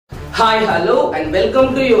Hi, hello and welcome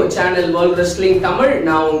to your channel World Wrestling Tamil.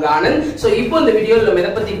 நான் உங்க Anand. So இப்போ இந்த வீடியோல நம்ம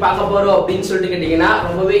எதை பத்தி பார்க்க போறோம் அப்படினு சொல்லிட்டு கேட்டீங்கன்னா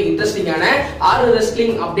ரொம்பவே இன்ட்ரஸ்டிங்கான 6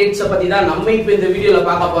 ரெஸ்லிங் அப்டேட்ஸ் பத்தி தான் நம்ம இப்போ இந்த வீடியோல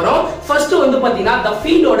பார்க்க போறோம். ஃபர்ஸ்ட் வந்து பாத்தீங்கன்னா The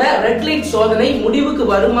Fiendோட ரெட் லைட் சோதனை முடிவுக்கு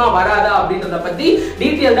வருமா வராதா அப்படின்றத பத்தி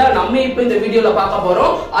டீடைலா நம்ம இப்போ இந்த வீடியோல பார்க்க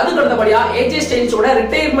போறோம். அதுக்கு அடுத்தபடியா AJ Stylesோட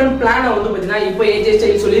ரிட்டையர்மென்ட் பிளானை வந்து பாத்தீங்கன்னா இப்போ AJ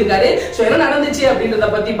Styles சொல்லிருக்காரு. சோ என்ன நடந்துச்சு அப்படின்றத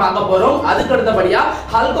பத்தி பார்க்க போறோம். அதுக்கு அடுத்தபடியா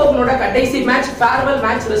ஹல்க் ஹோகனோட கடைசி மேட்ச் ஃபேர்வெல்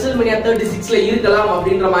மேட்ச் WrestleMania 36ல இருக்கலாம்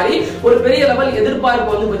அப்படின்ற மாதிரி ஒரு பெரிய லெவல்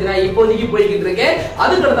எதிர்பார்ப்பு வந்து பாத்தீங்கன்னா இப்போதைக்கு போயிட்டு இருக்கு.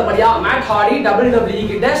 அதுக்கு அடுத்தபடியா மேட் ஹார்டி WWE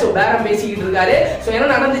கிட்ட சோ பேரம் பேசிட்டு இருக்காரு. சோ என்ன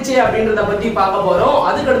நடந்துச்சு அப்படின்றத பத்தி பார்க்க போறோம்.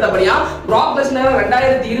 அதுக்கு அடுத்தபடியா பிராக் லெஸ்னர்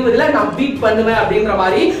 2020ல நான் பீட் பண்ணுவேன் அப்படின்ற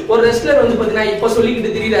மாதிரி ஒரு ரெஸ்லர் வந்து பாத்தீங்கன்னா இப்ப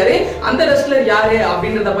சொல்லிக்கிட்டு திரிறாரு. அந்த ரெஸ்லர் யாரு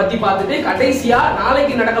அப்படின்றத பத்தி பார்த்துட்டு கடைசியா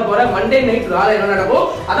நாளைக்கு நடக்க போற மண்டே நைட் ரால என்ன நடக்கும்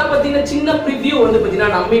அத பத்தின சின்ன ப்ரிவியூ வந்து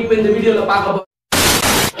பாத்தீங்கன்னா நம்ம இப்ப இந்த வீடியோல பார்க்க போறோம்.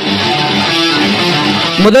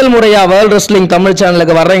 முதல் முறையா வேர்ல்ட் ரெஸ்லிங் தமிழ்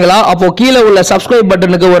சேனலுக்கு வர்றீங்களா? அப்போ கீழே உள்ள சப்ஸ்கிரைப்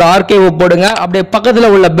பட்டனுக்கு ஒரு ஆர்கேவ் போடுங்க. அப்படியே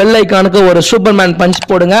பக்கத்துல உள்ள பெல் ஐகானுக்கு ஒரு சூப்பர்மேன் பஞ்ச்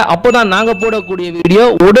போடுங்க. அப்போதான் நாங்க போடக்கூடிய வீடியோ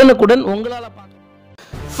உடனுக்குடன் உங்களால பார்க்க.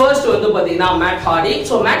 ஃபர்ஸ்ட் வந்து பாத்தீங்கன்னா மேட் ஹார்டி.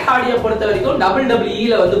 சோ மேட் ஹார்டியை பொறுத்த வரைக்கும் WWE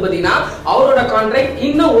ல வந்து பாத்தீங்கன்னா அவரோட கான்ட்ராக்ட்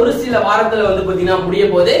இன்னும் ஒரு சில வாரத்துல வந்து பாத்தீங்கன்னா முடிய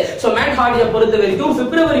போகுது. சோ மேட் ஹார்டியை பொறுத்த வரைக்கும்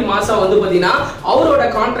பிப்ரவரி மாசம் வந்து பாத்தீங்கன்னா அவரோட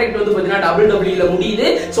கான்ட்ராக்ட் வந்து பாத்தீங்கன்னா WWE ல முடியுது.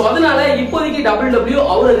 சோ அதனால இப்போதைக்கு WWE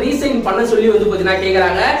அவரை ரீசைன் பண்ண சொல்லி வந்து பாத்தீங்கன்னா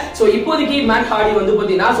கேக்குறாங்க. சோ இப்போதைக்கு மேட் ஹார்டி வந்து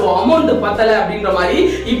பாத்தீங்கன்னா சோ அமௌண்ட் பத்தல அப்படின்ற மாதிரி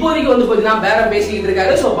இப்போதைக்கு வந்து பாத்தீங்கன்னா பேரம் பேசிட்டு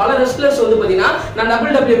இருக்காரு. சோ பல ரெஸ்லர்ஸ் வந்து பாத்தீங்கன்னா நான்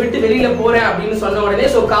WWE விட்டு வெளியில போறேன் அப்படின்னு சொன்ன உடனே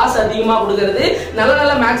சோ காசு அதிகமா கொடுக்கிறது நல்ல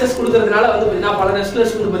நல்ல மேட்சஸ் கொடுக்கிறதுனால வந்து பாத்தீங்கன்னா பல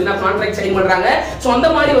ரெஸ்லர்ஸ் வந்து பாத்தீங்கன்னா கான்ட்ராக்ட் சைன் பண்றாங்க. சோ அந்த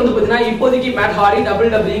மாதிரி வந்து பாத்தீங்கன்னா இப்போதைக்கு மேட் ஹார்டி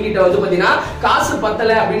WWE கிட்ட வந்து பாத்தீங்கன்னா காசு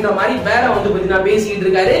பத்தல அப்படின்ற மாதிரி வேற வந்து பாத்தீங்கன்னா பேசிட்டு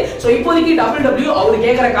இருக்காரு. சோ இப்போதைக்கு WWE அவரு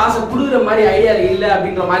கேக்குற காசை கொடுக்குற மாதிரி ஐடியா இல்ல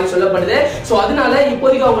அப்படின்ற மாதிரி சொல்லப்படுது. சோ அதனால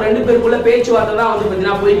இப்போதைக்கு அவங்க ரெண்டு பேருக்குள்ள பேச்சுவார்த்தை தான் வந்து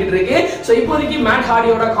பாத்தீங்கன்னா போயிட்டு இருக்கு. சோ இப்போதைக்கு மேட்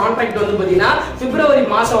ஹார்டியோட கான்ட்ராக்ட் வந்து பாத்தீங்கன்னா பிப்ரவரி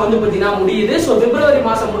மாசம் வந்து பாத்தீங்கன்னா முடியுது. சோ பிப்ரவரி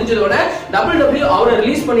மாசம் முடிஞ்சதோட WWE அவரை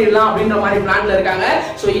ரிலீஸ் பண்ணிடலாம் அப்படின்ற மாதிரி பிளான்ல இருக்காங்க.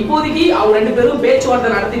 சோ இப்போதைக்கு அவங்க ரெண்டு பேரும் பேச்சுவார்த்தை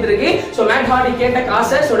நடத்திட்டு இருக்கு. சோ மேட் ஹார்டி கேட்ட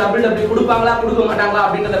காசை சோ WWE கொடுப்பாங்களா கொடுக்க மாட்டாங்களா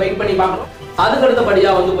அப்படின்றத வெயிட் பண்ணி பார்க்கணும். அதுக்கு அடுத்தபடியா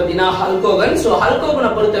வந்து பாத்தீங்கன்னா ஹல்க் ஹோகன். சோ ஹல்க் ஹோகனை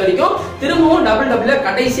பொறுத்த வரைக்கும் திரும்பவும் WWE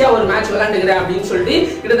கடைசியா ஒரு மேட்ச் விளையாண்டுக்கிறேன் அப்படின்னு சொல்லிட்டு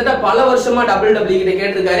கிட்டத்தட்ட பல வருஷமா WWE கிட்ட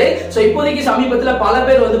கேட்டிருக்காரு. சோ இப்போதைக்கு சமீபத்துல பல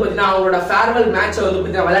பேர் வந்து பாத்தீங்கன்னா அவங்களோட ஃபேர்வெல் மேட்சை வந்து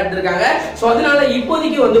பாத்தீங்கன்னா விளையாட்டு இருக்காங்க. சோ அதனால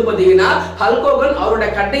இப்போதைக்கு வந்து பாத்தீங்கன்னா ஹல்க் ஹோகன் அவரோட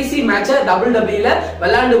கடைசி மேட்சை WWE ல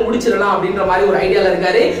விளையாண்டு முடிச்சிடலாம் அப்படின்ற மாதிரி ஒரு ஐடியால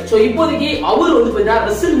இருக்காரு. சோ இப்போதைக்கு அவர் வந்து பாத்தீங்கன்னா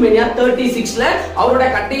WrestleMania 36ல அவரோட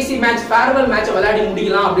கடைசி மேட்ச் ஃபேர்வெல் மேட்சை விளையாடி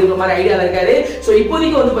முடிக்கலாம் அப்படின்ற மாதிரி ஐடியால இருக்காரு. சோ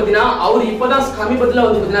இப்போதைக்கு வந்து பாத்தீங்கன்னா அவர் இப்பதான் சமீபத்துல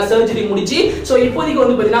வந்து பாத்தீங்கன்னா சர்ஜரி முடிச்சு சோ இப்போதைக்கு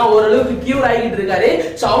வந்து பாத்தீங்கன்னா ஓரளவுக்கு கியூர் ஆகிட்டு இருக்காரு.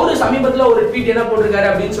 சோ அவரு சமீபத்துல ஒரு ட்வீட் என்ன போட்டிருக்காரு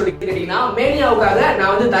அப்படின்னு சொல்லி கேட்டீங்கன்னா மேனியாவுக்காக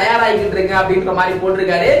நான் வந்து தயாராகிட்டு இருக்கேன் அப்படின்ற மாதிரி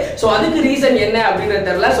போட்டிருக்காரு. சோ அதுக்கு ரீசன் என்ன அப்படின்றது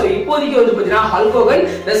தெரியல. சோ இப்போதைக்கு வந்து பாத்தீங்கன்னா ஹல்க் ஹோகன்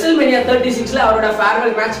WrestleMania 36ல அவரோட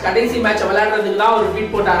ஃபேர்வெல் மேட்ச் கடைசி மேட்ச் விளையாடுறதுக்கு தான் ஒரு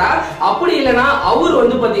ட்வீட் போட்டாரா? அப்படி இல்லனா அவர்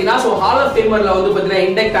வந்து பாத்தீங்கன்னா சோ ஹால் ஆஃப் ஃபேமர்ல வந்து பாத்தீங்கன்னா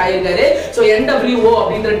இண்டக்ட் ஆயிருக்காரு. சோ NWO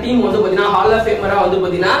அப்படின்ற டீம் வந்து பாத்தீங்கன்னா ஹால் ஆஃப் ஃபேமரா வந்து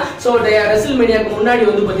பாத்தீங்கன்னா சோ WrestleManiaக்கு முன்னாடி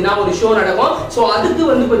வந்து பாத்தீங்கன்னா ஒரு ஷோ நடக்கும். சோ அதுக்கு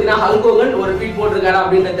வந்து பாத்தீங்கன்னா ஹல்க் ஹோகன் ஒரு ட்வீட் போட்டிருக்காரு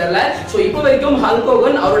அப்படின்றது தெரியல. சோ இப்போ வரைக்கும் ஹல்க்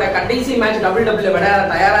ஹோகன் அவரோட கடைசி மேட்ச் WWE ல விளையாட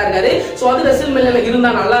தயாரா இருக்காரு. சோ அது WrestleMania ல இருந்தா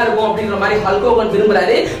நல்லா இருக்கும் அப்படின்ற மாதிரி ஹல்க் ஹோகன்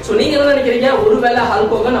விரும்புறாரு. சோ நீங்க என்ன நினைக்கிறீங்க? ஒருவேளை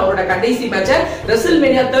ஹல்க் ஹோகன் அவரோட கடைசி மேட்சை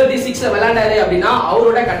WrestleMania 36ல விளையாண்டாரு அப்படின்னா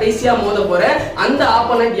அவரோட கடைசியா மோத போற அந்த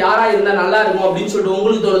ஆப்போனன்ட் யாரா இருந்தா நல்லா இருக்கும் அப்படின்னு சொல்லிட்டு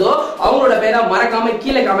உங்களுக்கு தோணுதோ அவங்களோட பேரை மறக்காம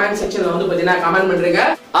கீழே கமெண்ட் செக்ஷன்ல வந்து பாத்தீங்கன்னா கமெண்ட் பண்றீங்க.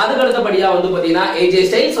 அதுக்கு அடுத்தபடியா வந்து பாத்தீங்கன்னா AJ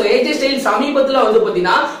Styles. So AJ Styles சமீபத்துல வந்து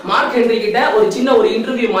பாத்தீங்கன்னா மார்க் ஹென்றி கிட்ட ஒரு சின்ன ஒரு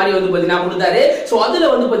இன்டர்வியூ மாதிரி வந்து பாத்தீங்கன்னா கொடுத்தாரு. சோ அதுல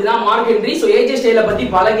வந்து பாத்தீங்கன்னா mark Henry so AJ Styles பத்தி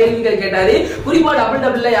பல கேள்விகள் கேட்டாரு. குறிப்பா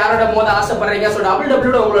WWE ல யாரோட மோத ஆசைப்படுறீங்க, சோ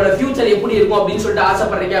WWE ல உங்களோட ஃபியூச்சர் எப்படி இருக்கும் அப்படின்னு சொல்லிட்டு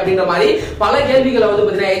ஆசைப்படுறீங்க அப்படின்ற மாதிரி பல கேள்விகளை வந்து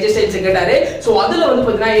பாத்தீங்கன்னா AJ Styles கேட்டாரு. சோ அதுல வந்து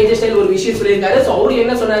பாத்தீங்கன்னா AJ Styles ஒரு விஷயம் சொல்லியிருக்காரு. சோ அவரு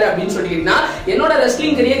என்ன சொன்னாரு அப்படின்னு சொல்லிட்டீங்கன்னா என்னோட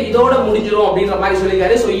ரெஸ்லிங் கரியர் இதோட முடிஞ்சிரும் அப்படின்ற மாதிரி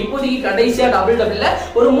சொல்லியிருக்காரு. சோ இப்போதைக்கு கடைசியா WWE ல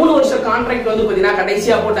ஒரு 3 வருஷம் கான்ட்ராக்ட் வந்து பாத்தீங்கன்னா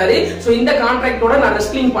கடைசியா போட்டாரு. சோ இந்த கான்ட்ராக்டோட நான்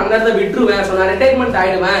ரெஸ்லிங் பண்றதை விட்டுருவேன். சோ நான் ரிட்டையர்மென்ட்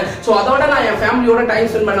ஆயிடுவேன். சோ அதோட நான் என் ஃபேமிலியோட டைம்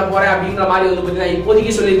ஸ்பெண்ட் பண்ண போறேன் அப்படின்ற மாதிரி வந்து பாத்தீங்கன்னா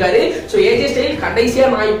இப்போதைக்கு சொல்லியிருக்காரு. சோ AJ Styles கடைசியா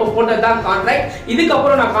நான் இப்ப போட்டதுதான் கான்ட்ராக்ட்.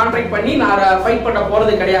 இதுக்கப்புறம் நான் கான்ட்ராக்ட் பண்ணி நான் ஃபைட் பண்ண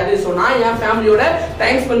போறது கிடையாது. சோ நான் என் ஃபேமிலியோட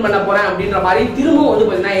டைம் ஸ்பெண்ட் பண்ண போறேன் அப்படின்ற மாதிரி திரும்பவும் வந்து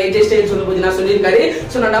பாத்தீங்கன்னா AJ Styles வந்து பாத்தீங்கன்னா சொல்லியிருக்காரு.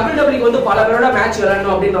 சோ நான் WWE வந்து பல பேரோட மேட்ச்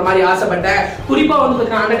விளையாடணும் அப்படின்ற மாதிரி ஆசைப்பட்டேன். குறிப்பா வந்து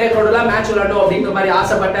பாத்தீங்கன்னா அண்டர்டேக்கரோட மேட்ச் விளையாடணும் அப்படின்ற மாதிரி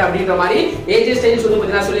ஆசைப்பட்டேன் அப்படின்ற மாதிரி AJ Styles வந்து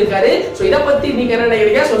பாத்தீங்கன்னா சொல்லியிருக்காரு. சோ இத பத்தி நீங்க என்ன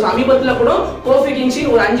நினைக்கிறீங்க? சோ சமீபத்துல கூட கோஃபி கிங்ஸ்ஹி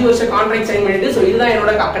ஒரு 5 வருஷ கான்ட்ராக்ட் சைன் பண்ணிட்டு சோ இதுதான்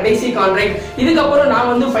என்னோட கடைசி கான்ட்ராக்ட், இதுக்கு அப்புறம் நான்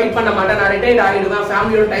வந்து ஃபைட் பண்ண மாட்டேன், நான் ரிட்டையர்ட் ஆகிடுவேன்,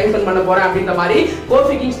 ஃபேமிலியோட டைம் ஸ்பெண்ட் பண்ண போறேன் அப்படின்ற மாதிரி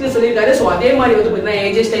கோஃபி கிங்ஸ்ஹி சொல்லிருக்காரு. சோ அதே மாதிரி வந்து பாத்தீங்கன்னா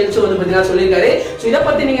ஏஜே ஸ்டைல்ஸ் வந்து பாத்தீங்கன்னா சொல்லிருக்காரு. சோ இத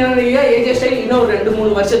பத்தி நீங்க என்ன நினைக்கிறீங்க? ஏஜே ஸ்டைல் இன்னும்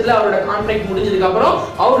 2-3 வருஷத்துல அவரோட கான்ட்ராக்ட் முடிஞ்சதுக்கு அப்புறம்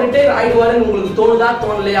அவர் ரிட்டையர் ஆயிடுவாருன்னு உங்களுக்கு தோணுதா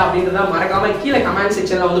தோணலையா அப்படின்றத மறக்காம கீழே கமெண்ட்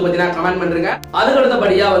செக்ஷன்ல வந்து பாத்தீங்கன்னா கமெண்ட் பண்ணுங்க. அதுக்கு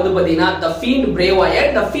அடுத்தபடியா வந்து பாத்தீங்கன்னா தி ஃபீண்ட் பிரே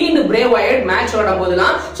வயர்ட், தி ஃபீண்ட் பிரே வயர்ட் மேட்ச் ஆட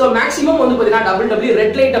போதுலாம் சோ மேக்ஸிமம் வந்து பாத்தீங்கன்னா WWE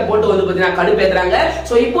ரெட் லைட்ட போட்டு வந்து பாத்தீங்கன்னா கடுப்பேத்துறாங்க.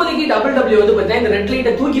 சோ இப்போதைக்கு WWE வந்து பாத்தீங்கன்னா இந்த ரெட்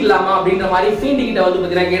லைட்ட தூக்கிடலாமா அப்படின்ற மாதிரி ஃபீண்ட் கிட்ட வந்து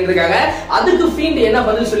பாத்தீங்கன்னா கேட்டிருக்காங்க. அதுக்கு ஃபீண்ட் என்ன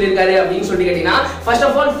பதில் சொல்லிருக்காரு அப்படின்னு சொல்லி கேட்டீங்கன்னா, ஃபர்ஸ்ட்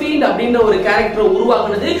ஆஃப் ஆல் ஃபீண்ட் அப்படின்ற ஒரு கேரக்டரை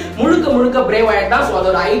உருவாக்குனது முழுக்க பிரே வயர்ட் தான். சோ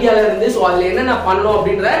அதோட ஐடியால இருந்து சோ அதுல என்னென்ன பண்ணணும்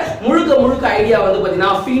அப்படின்ற முழுக்க ஐடியா வந்து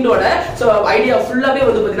பாத்தீங்கன்னா ஃபீண்டோட சோ ஐடியா ஃபுல்லாவே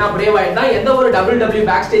வந்து பாத்தீங்கன்னா பிரே வயர்ட் தான். எந்த ஒரு WWE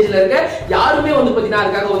பேக் ஸ்டேஜ்ல இருக்க யாருமே வந்து பாத்தீங்கன்னா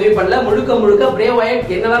அதுக்காக உதவி பண்ணல. முழுக்க பிரே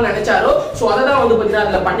வயர்ட் என்னலாம் நினைச்சாரோ சோ அதை தான் வந்து பாத்தீங்கன்னா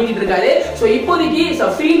அதுல பண்ணிக்கிட்டு இருக்காரு. சோ இப்போதைக்கு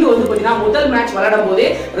ஃபீண்ட் வந்து பாத்தீங்கன்னா முதல் மேட்ச் விளையாடும் போதே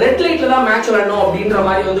ரெட் லைட்ல தான் மேட்ச் விளையாடணும் அப்படின்ற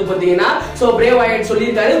மாதிரி வந்து பாத்தீங்கன்னா சோ பிரே வயர்ட்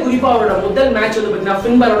சொல்லியிருக்காரு. குறிப்பா அவரோட முதல் மேட்ச் வந்து பாத்தீங்கன்னா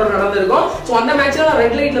ஃபின் பலரோட நடந்திருக்கும். சோ அந்த மேட்ச்ல நான்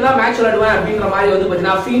ரெட் லைட்ல தான் மேட்ச் விளையாடுவேன் அப்படின்ற மாதிரி வந்து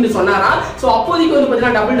பாத்தீங்கன்னா ஃபீண்ட் சொன்னாராம். சோ அப்போதைக்கு வந்து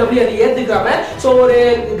பாத்தீங்கன்னா WWE அதை ஏத்துக்காம சோ ஒரு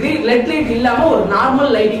கிரீன் ரெட் லைட் இல்லாம ஒரு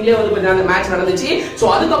நார்மல் லைட்டிங்லயே வந்து பாத்தீங்கன்னா அந்த மேட்ச் நடந்துச்சு. சோ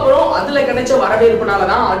அதுக்கப்புறம் அதுல கிடைச்ச வரவேற்புனால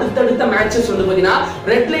தான் அடுத்தடுத்த மேட்சஸ் வந்து பாத்தீங்கன்னா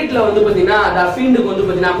ரெட் லைட்ல வந்து பாத்தீங்கன்னா அந்த ஃபீண்டுக்கு வந்து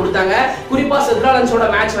பாத்தீங்கன்னா கொடுத்தாங்க. குறிப்பா செத்ராலன்ஸோட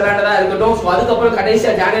மேட்ச் விளையாண்டதா இருக்கட்டும், சோ அதுக்கப்புறம்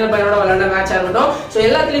கடைசியா டேனியல் பையனோட விளையாண்ட மேட்சா இருக்கட்டும், சோ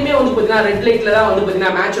எல்லாத்துலயுமே வந்து பாத்தீங்கன்னா ரெட் லைட்ல தான் வந்து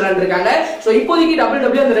பாத்தீங்கன்னா மேட்ச் விளையாண்டிருக்காங்க. சோ இப்போதைக்கு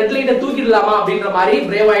WWE அந்த ரெட் லைட்டை தூக்கிடலாமா அப்படின்ற மாதிரி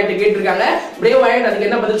பிரே வயர்ட் கேட்டிருக்காங்க. பிரே வயர்ட் அதுக்கு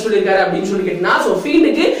என்ன பதில் சொல்லிருக்காரு அப்படின்னு சொல்லி கேட்டீங்கன்னா, சோ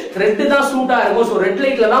ஃபீண்டுக்கு ரெட் தான் சூட்டா இருக்கும், சோ ரெட்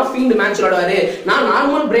லைட்ல தான் ஃபீண்ட் மேட்ச் விளையாடுவாரு. நான்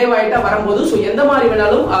நார்மல் பிரே வயர்ட்டா வரும்போது சோ எந்த மாதிரி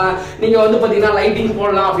வேணாலும் நீங்க வந்து பாத்தீங்கன்னா லைட்டிங்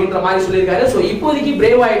போடலாம் அப்படின்ற மாதிரி சொல்லிருக்காரு. சோ இப்போதைக்கு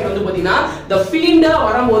பிரே வயர்ட் வந்து பாத்தீங்கன்னா தி ஃபீண்டா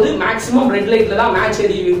வரும்போது மேக்ஸிமம் ரெட் லைட்ல தான் மேட்ச்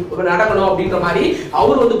நடக்கணும் அப்படின்ற மாதிரி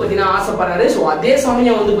அவர் வந்து பாத்தீங்கன்னா ஆசைப்படுறாரு. சோ அதே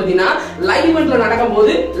சமயம் வந்து பாத்தீங்கன்னா லைவ் ஈவென்ட்ல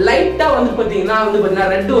நடக்கும்போது லைட்டா வந்து பாத்தீங்கன்னா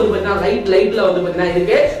ரெட் வந்து பாத்தீங்கன்னா லைட்ல வந்து பாத்தீங்கன்னா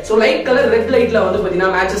இருக்கு. சோ லைட் கலர் ரெட் லைட்ல வந்து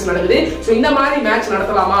பாத்தீங்கன்னா மேட்சஸ் நடக்குது. சோ இந்த மாதிரி மேட்ச்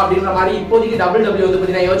நடத்தலாமா அப்படின்ற மாதிரி இப்போதைக்கு WWE வந்து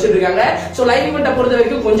பாத்தீங்கன்னா யோசிச்சிட்டு இருக்காங்க. சோ லைவ் ஈவென்ட்ட பொறுத்த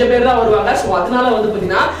வரைக்கும் கொஞ்சம் பேர் தான் வருவாங்க. சோ அதனால வந்து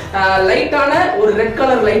பாத்தீங்கன்னா லைட்டான ஒரு ரெட்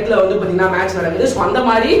கலர் லைட்ல வந்து பாத்தீங்கன்னா மேட்ச் நடக்குது. சோ அந்த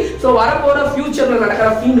மாதிரி சோ வரப்போற ஃபியூச்சர்ல நடக்கிற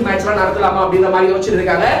ஃபீண்ட் மேட்ச்லாம் நடத்தலாமா அப்படின்ற மாதிரி யோசிச்சிட்டு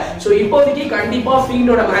இருக்காங்க. சோ இப்போதைக்கு கண்டிப்பா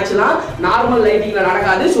ஃபீண்டோட மேட்ச்லாம் நார்மல் லைட்டிங்ல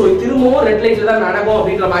நடக்காது. சோ திரும்பவும் ரெட் லைட்ல தான் நடக்கும்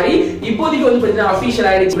அப்படின்ற மாதிரி இப்போதைக்கு வந்து பாத்தீங்கன்னா அபிஷியல்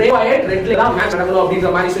ஆயிடுச்சு. பிரே வயர்ட் ரெட்ல தான் மேட்ச் நடக்கணும் அப்படின்ற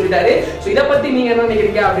மாதிரி சொல்லிட்டாரு. சோ இத பத்தி நீங்க என்ன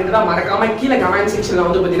நினைக்கிறீங்க அப்படின்றத மறக்காம கீழ கமெண்ட் செக்ஷன்ல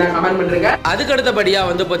வந்து பாத்தீங்கன்னா கமெண்ட் பண்ணுங்க. அதுக்கு அடுத்தபடியா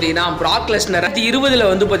வந்து பாத்தீங்கன்னா பிராக் லெஸ்னர் 2020ல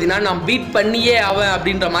வந்து பாத்தீங்கன்னா நான் பீட் பண்ணியே அவன்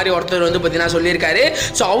அப்படின்ற மாதிரி ஒருத்தர் வந்து பாத்தீங்கன்னா சொல்லியிருக்காரு.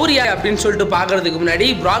 சோ அவர் யார் அப்படின்னு சொல்லிட்டு பாக்குறதுக்கு முன்னாடி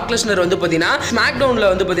பிராக் லெஸ்னர் வந்து பாத்தீங்கன்னா ஸ்மாக்டவுன்ல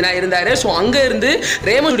வந்து பாத்தீங்கன்னா இருந்தாரு. சோ அங்க இருந்து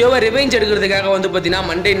ரேமோ ஸ்டுடியோவை ரிவெஞ்ச் எடுக்கிறதுக்காக வந்து பாத்தீங்கன்னா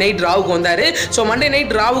மண்டே நைட் ராவுக்கு வந்தாரு. சோ மண்டே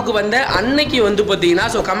நைட் ராவுக்கு வந்த அன்னைக்கு வந்து பாத்தீங்கன்னா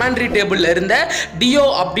சோ கமெண்ட்ரி டேபிள்ல இருந்த டியோ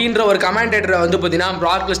அப்படின்ற ஒரு கமெண்டேட்டரை வந்து பாத்தீங்கன்னா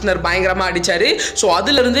பிராக் லெஸ்னர் பயங்கரமா அடிச்சாரு. சோ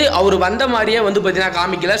அதுல இருந்து அவர் வந்த மாதிரியே வந்து பாத்தீங்கன்னா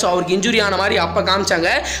காமிக்கல. சோ அவருக்கு இன்ஜுரி ஆன மாதிரி அப்ப காமிச்சாங்க.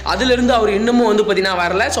 அதுல இருந்து அவர் இன்னமும் வந்து பாத்தீங்கன்னா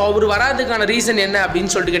வரல. சோ அவர் வராதுக்கான ரீசன் என்ன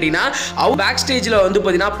அப்படின்னு சொல்லிட்டு கேட்டீங்கன்னா, அவர் பேக் ஸ்டேஜ்ல வந்து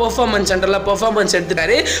பாத்தீங்கன்னா பெர்ஃபார்மன்ஸ் சென்டர்ல பெர்ஃபார்மன்ஸ்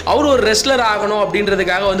எடுத்துட்டாரு. அவர் ஒரு ரெஸ்லர் ஆகணும்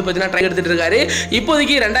அப்படின்றதுக்காக வந்து பாத்தீங்கன்னா ட்ரை எடுத்துட்டு இருக்காரு.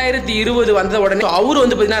 இப்போதைக்கு 2020 வந்த உடனே அவர்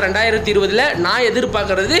வந்து பாத்தீங்கன்னா 2020ல நான்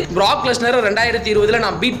எதிர்பார்க்கறது பிராக் லெஸ்னர் 2020ல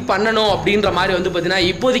நான் பீட் பண்ணணும் அப்படின்ற மாதிரி வந்து பாத்தீங்கன்னா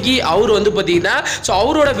இப்போதைக்கு அவர் வந்து பாத்தீங்கன்னா சோ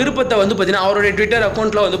அவரோட விருப்பத்தை வந்து பாத்தீங்கன்னா அவரோட ட்விட்டர்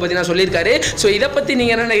அக்கவுண்ட்ல வந்து பாத்தீங்கன்னா சொல்லியிருக்காரு. சோ இத பத்தி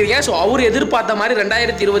நீங்க என்ன நினைக்கிறீங்க? சோ அவர் எதிர்பார்த்த மாதிரி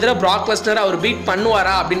 2020ல பிராக் லெஸ்னர் அவர் பீட்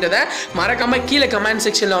பண்ணுவாரா அப்படின்றத மறக்காம கீழே கமெண்ட்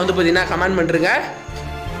செக்ஷன்ல வந்து பாத்தீங்கன்னா கமெண்ட் பண்ணுங்க.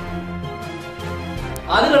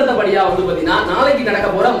 அதுக்கு அடுத்தபடியா வந்து பாத்தீங்கன்னா நாளைக்கு நடக்க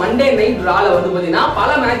போற மண்டே நைட் ரால வந்து பாத்தீங்கன்னா பல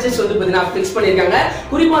மேட்சஸ் வந்து பாத்தீங்கன்னா ஃபிக்ஸ் பண்ணிருக்காங்க.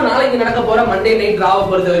 குறிப்பா நாளைக்கு நடக்க போற மண்டே நைட் ராவை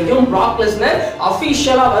பொறுத்த வரைக்கும் பிராக் லெஸ்னர்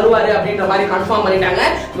அபிஷியலா வருவாரு அப்படின்ற மாதிரி கன்ஃபார்ம் பண்ணிட்டாங்க.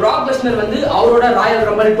 பிராக் லெஸ்னர் வந்து அவரோட ராயல்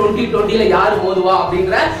ரம்பல் 2020ல யாரு மோதுவா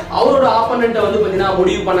அப்படின்ற அவரோட ஆப்போனன்ட்டை வந்து பாத்தீங்கன்னா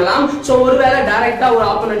முடிவு பண்ணலாம். சோ ஒருவேளை டைரக்டா ஒரு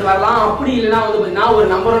ஆப்போனன்ட் வரலாம், அப்படி இல்லைன்னா வந்து பாத்தீங்கன்னா ஒரு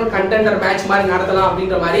நம்பர் 1 கண்டெண்டர் மேட்ச் மாதிரி நடத்தலாம்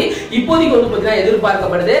அப்படின்ற மாதிரி இப்போதைக்கு வந்து பாத்தீங்கன்னா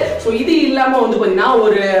எதிர்பார்க்கப்படுது. சோ இது இல்லாம வந்து பாத்தீங்கன்னா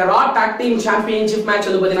ஒரு ரா டாக் டீம் சாம்பியன்ஷிப் மேட்ச்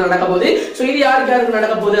வந்து பாத்தீங்கன்னா நடக்க போகுது. சோ இது யாருக்கு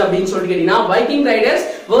நடக்க போகுது அப்படின்னு சொல்லிட்டு கேட்டீங்கன்னா, வைக்கிங் ரைடர்ஸ்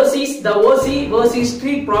வெர்சஸ் தி ஓசி வெர்சஸ்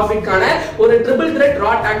ஸ்ட்ரீட் ப்ராஃபிட் கான ஒரு ட்ரிபிள் த்ரெட்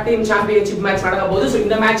ரா டாக் டீம் சாம்பியன்ஷிப் மேட்ச் நடக்க போகுது. சோ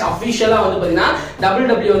இந்த மேட்ச் அபிஷியலா வந்து பாத்தீங்கன்னா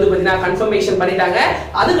WWE வந்து பாத்தீங்கன்னா கன்ஃபர்மேஷன் பண்ணிட்டாங்க.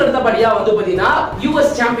 அதுக்கு அடுத்தபடியா வந்து பாத்தீங்கன்னா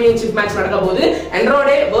யுஎஸ் சாம்பியன்ஷிப் மேட்ச் நடக்க போகுது.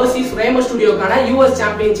 Android versus ரேமோ ஸ்டுடியோக்கான US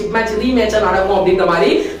championship match ரீமேட்சா நடக்கும் அப்படின்ற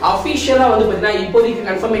மாதிரி அபிஷியலா வந்து பாத்தீங்கன்னா இப்போதைக்கு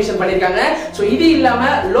கன்ஃபர்மேஷன் பண்ணிருக்காங்க. சோ இது இல்லாம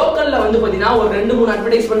லோக்கல்ல வந்து பாத்தீங்கன்னா ஒரு 2-3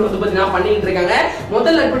 அட்வர்டைஸ்மென்ட் வந்து பாத்தீங்கன்னா பண்ணிட்டு இருக்காங்க.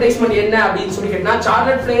 முதல் அட்வர்டைஸ்மென்ட் என்ன அப்படின்னு சொல்லி கேட்டா,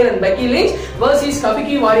 சார்லட் flare and Peggy lynch versus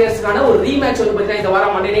கபிகி வாரியர்ஸ்க்கான ஒரு ரீமேட்ச் வந்து பாத்தீங்கன்னா இந்த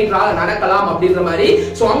வாரம் மண்டே நைட் ரா நடக்கலாம் அப்படின்ற மாதிரி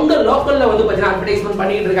சோ அங்க லோக்கல்ல வந்து பாத்தீங்கன்னா அட்வர்டைஸ்மென்ட்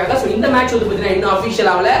பண்ணிட்டு இருக்காங்க. சோ இந்த மேட்ச் வந்து பாத்தீங்கன்னா இன்னும்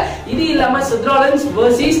அபிஷியல் ஆகல. இது இல்லாம செத் ராலின்ஸ்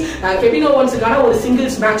வெர்சஸ் கெவின் ஓவன்ஸ்க்கான ஒரு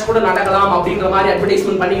சிங்கிள்ஸ் மேட்ச் கூட நடக்கலாம் அப்படின்ற மாதிரி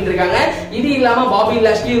அட்வர்டைஸ்மென்ட் பண்ணிட்டு இருக்காங்க. இது இல்லாம Bobby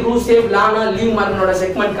லாஷ்லி, Rusev, Lana, leave மார்கனோட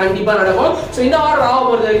segment கண்டிப்பா நடக்கும். சோ இந்த வாரம் ராவ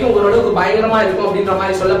பொறுத்த வரைக்கும் ஓரளவுக்கு பயங்கரமா இருக்கும் அப்படின்ற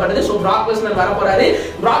மாதிரி சொல்லப்படுது. சோ பிராக் லெஸ்னர் வர போறாரு.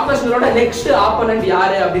 பிராக் லெஸ்னரோட நெக்ஸ்ட் ஆப்போனன்ட்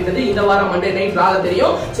யாரு அப்படின்றது இந்த வாரம் மண்டே நைட் ரால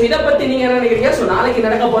தெரியும். சோ இத பத்தி நீங்க என்ன நினைக்கிறீங்க? சோ நாளைக்கு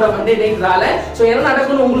நடக்க போற மண்டே நைட் ரால சோ என்ன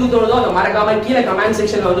நடக்கும்னு உங்களுக்கு தோணுதோ அதை மறக்காம கீழே கமெண்ட்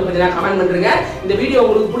செக்ஷன்ல வந்து பாத்தீங்கன்னா கமெண்ட் பண்ணுங்க. இந்த வீடியோ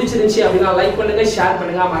உங்களுக்கு பிடிச்சிருந்துச்சு அப்படின்னா லைக் பண்ணுங்க, ஷேர்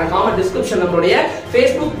பண்ணுங்க. மறக்காம டிஸ்கிரிப்ஷன் நம்மளுடைய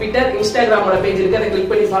Facebook, Twitter, Instagram பேஜ் இருக்கு. அதை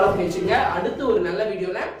கிளிக் பண்ணி ஃபாலோ பண்ணி வச்சுங்க. அடுத்து ஒரு நல்ல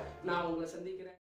வீடியோல நான் உங்களை சந்திக்கிறேன்.